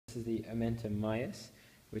This is the omentum majus,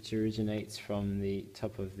 which originates from the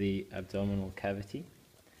top of the abdominal cavity.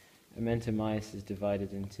 Omentum majus is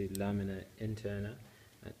divided into lamina interna,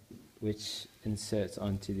 which inserts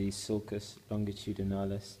onto the sulcus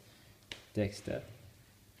longitudinalis dexter,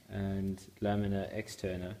 and lamina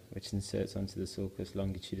externa, which inserts onto the sulcus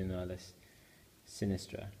longitudinalis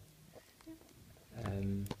sinistra.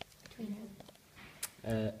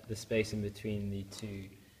 The space in between the two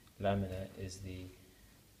lamina is the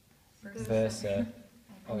versa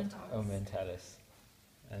omentalis.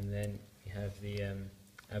 And then we have the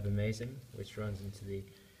abomasum, which runs into the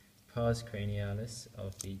pars cranialis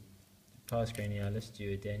of the pars cranialis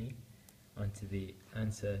duodeni onto the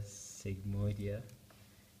ansa sigmoidea.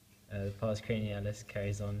 The pars cranialis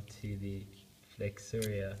carries on to the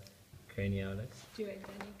flexura cranialis.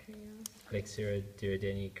 Flexura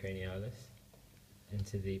duodeni cranialis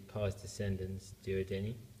into the pars descendens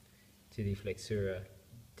duodeni to the flexura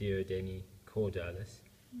duodeni caudalis,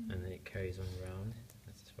 and then it carries on round.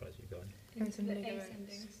 That's as far as we've gone.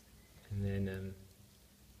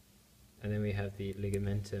 And then we have the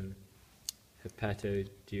ligamentum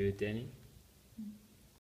hepatoduodeni,